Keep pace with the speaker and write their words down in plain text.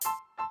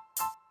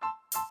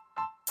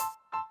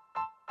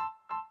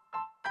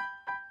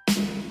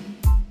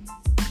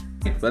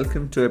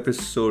welcome to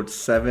episode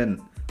 7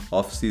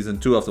 of season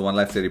 2 of the One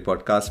Life Theory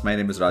podcast. My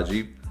name is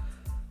Rajiv.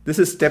 This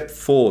is step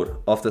 4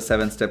 of the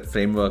 7-step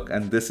framework,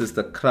 and this is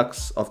the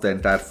crux of the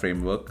entire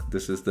framework.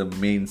 This is the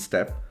main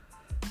step.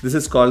 This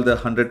is called the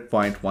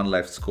 100-point One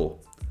Life score.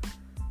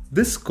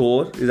 This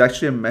score is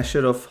actually a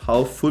measure of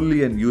how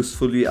fully and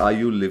usefully are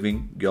you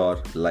living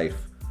your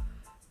life.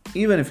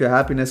 Even if your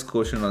happiness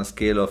quotient on a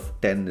scale of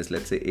 10 is,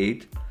 let's say,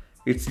 8,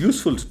 it's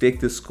useful to take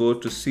this score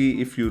to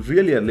see if you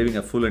really are living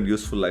a full and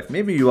useful life.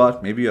 Maybe you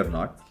are, maybe you're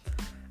not.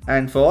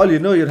 And for all you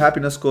know, your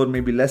happiness score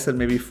may be lesser,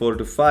 maybe 4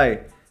 to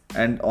 5.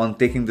 And on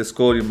taking the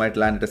score, you might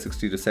land at a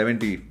 60 to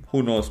 70.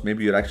 Who knows?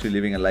 Maybe you're actually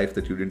living a life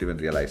that you didn't even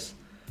realize.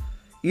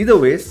 Either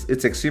ways,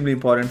 it's extremely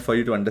important for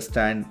you to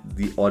understand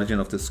the origin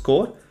of the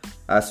score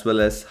as well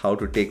as how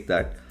to take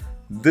that.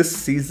 This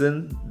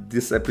season,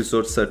 this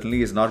episode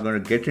certainly is not going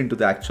to get into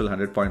the actual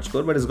 100-point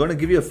score, but it's going to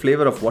give you a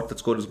flavor of what the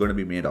score is going to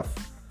be made of.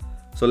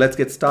 So let's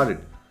get started.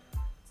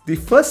 The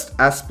first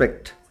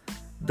aspect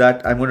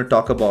that I'm going to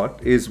talk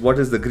about is what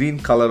is the green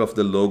color of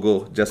the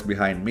logo just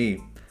behind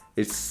me.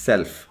 It's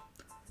self.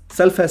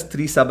 Self has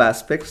 3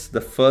 sub-aspects. The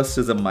first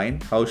is the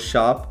mind. How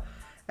sharp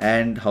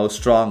and how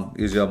strong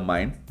is your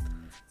mind?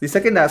 The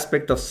second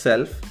aspect of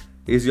self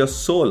is your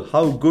soul.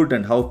 How good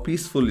and how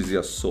peaceful is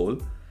your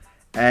soul?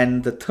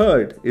 And the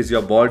third is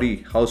your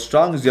body. How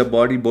strong is your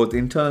body both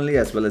internally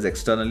as well as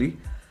externally?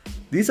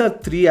 These are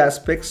 3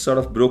 aspects sort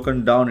of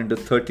broken down into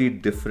 30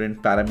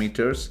 different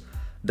parameters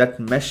that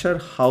measure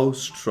how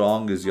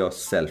strong is your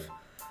self.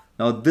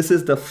 Now this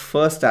is the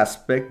first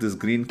aspect, this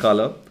green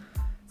color.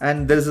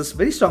 And there is this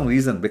very strong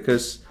reason,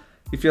 because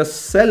if your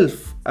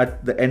self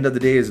at the end of the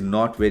day is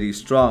not very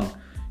strong,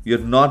 you're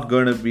not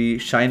going to be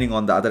shining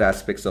on the other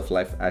aspects of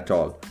life at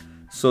all.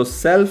 So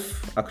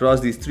self across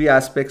these 3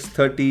 aspects,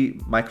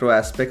 30 micro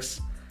aspects,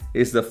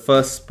 is the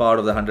first part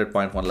of the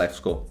 100-point One Life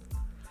score.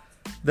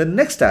 The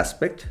next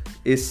aspect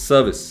is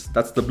service.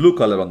 That's the blue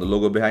color on the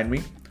logo behind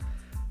me.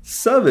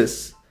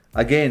 Service,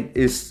 again,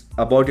 is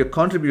about your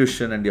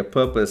contribution and your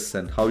purpose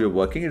and how you're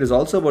working. It is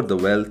also about the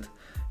wealth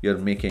you're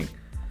making.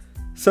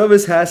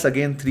 Service has,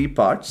 again, 3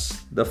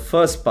 parts. The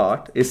first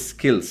part is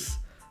skills.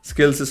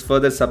 Skills is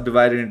further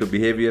subdivided into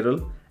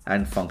behavioral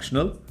and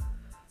functional.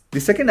 The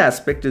second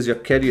aspect is your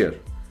career.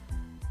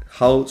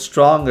 How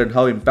strong and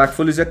how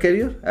impactful is your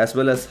career, as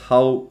well as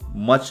how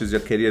much is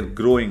your career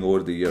growing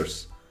over the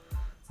years.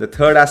 The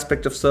third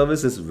aspect of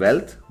service is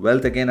wealth.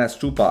 Wealth again has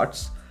 2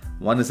 parts.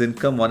 One is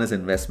income, one is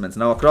investments.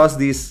 Now across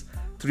these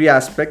 3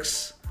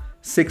 aspects,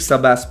 6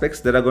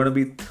 sub-aspects, there are going to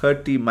be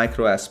 30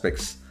 micro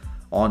aspects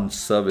on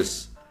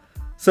service.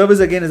 Service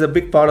again is a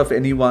big part of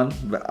anyone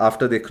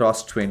after they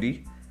cross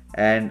 20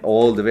 and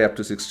all the way up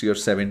to 60 or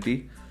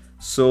 70.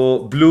 So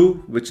blue,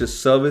 which is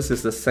service,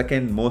 is the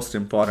second most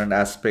important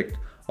aspect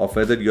of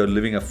whether you're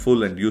living a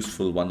full and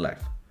useful one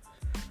life.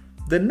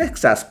 The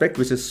next aspect,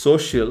 which is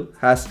social,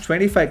 has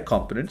 25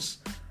 components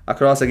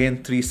across,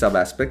 again, 3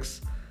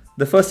 sub-aspects.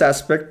 The first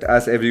aspect,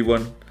 as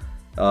everyone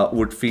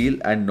would feel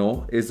and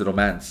know, is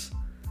romance.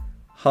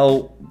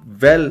 How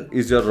well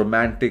is your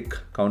romantic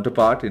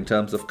counterpart in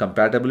terms of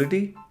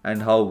compatibility,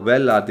 and how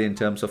well are they in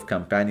terms of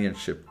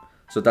companionship?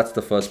 So that's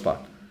the first part.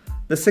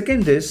 The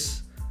second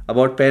is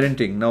about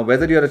parenting. Now,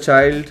 whether you're a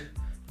child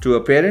to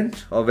a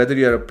parent, or whether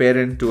you're a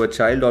parent to a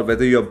child, or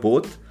whether you're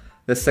both,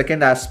 the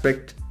second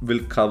aspect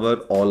will cover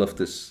all of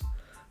this.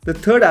 The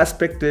third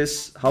aspect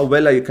is how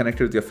well are you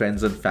connected with your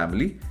friends and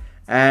family.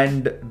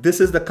 And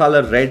this is the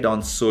color red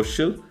on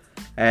social.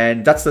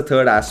 And that's the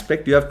third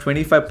aspect. You have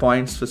 25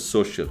 points for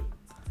social.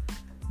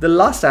 The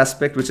last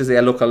aspect, which is the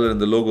yellow color in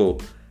the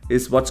logo,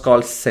 is what's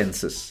called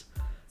senses.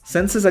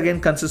 Senses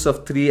again consists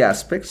of 3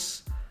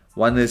 aspects.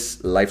 One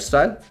is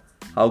lifestyle.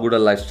 How good a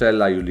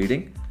lifestyle are you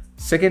leading?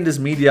 Second is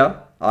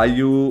media. Are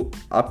you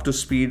up to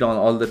speed on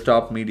all the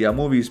top media,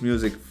 movies,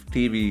 music,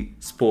 TV,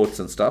 sports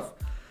and stuff?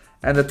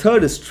 And the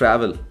third is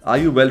travel. Are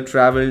you well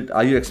traveled?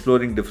 Are you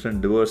exploring different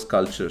diverse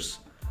cultures?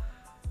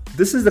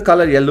 This is the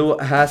color yellow,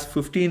 has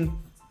 15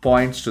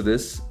 points to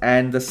this,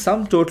 and the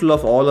sum total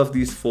of all of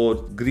these 4,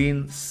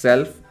 green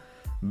self,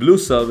 blue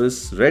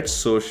service, red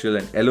social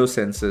and yellow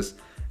senses,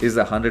 is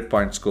a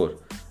 100-point score.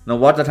 Now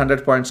what that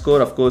 100-point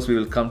score, of course we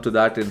will come to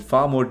that in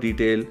far more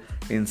detail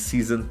in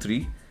season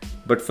 3.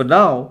 But for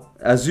now,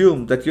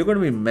 assume that you're going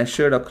to be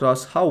measured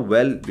across how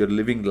well you're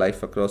living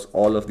life across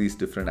all of these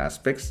different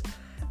aspects.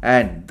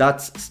 And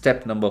that's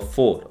step number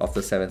 4 of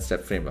the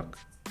 7-step framework.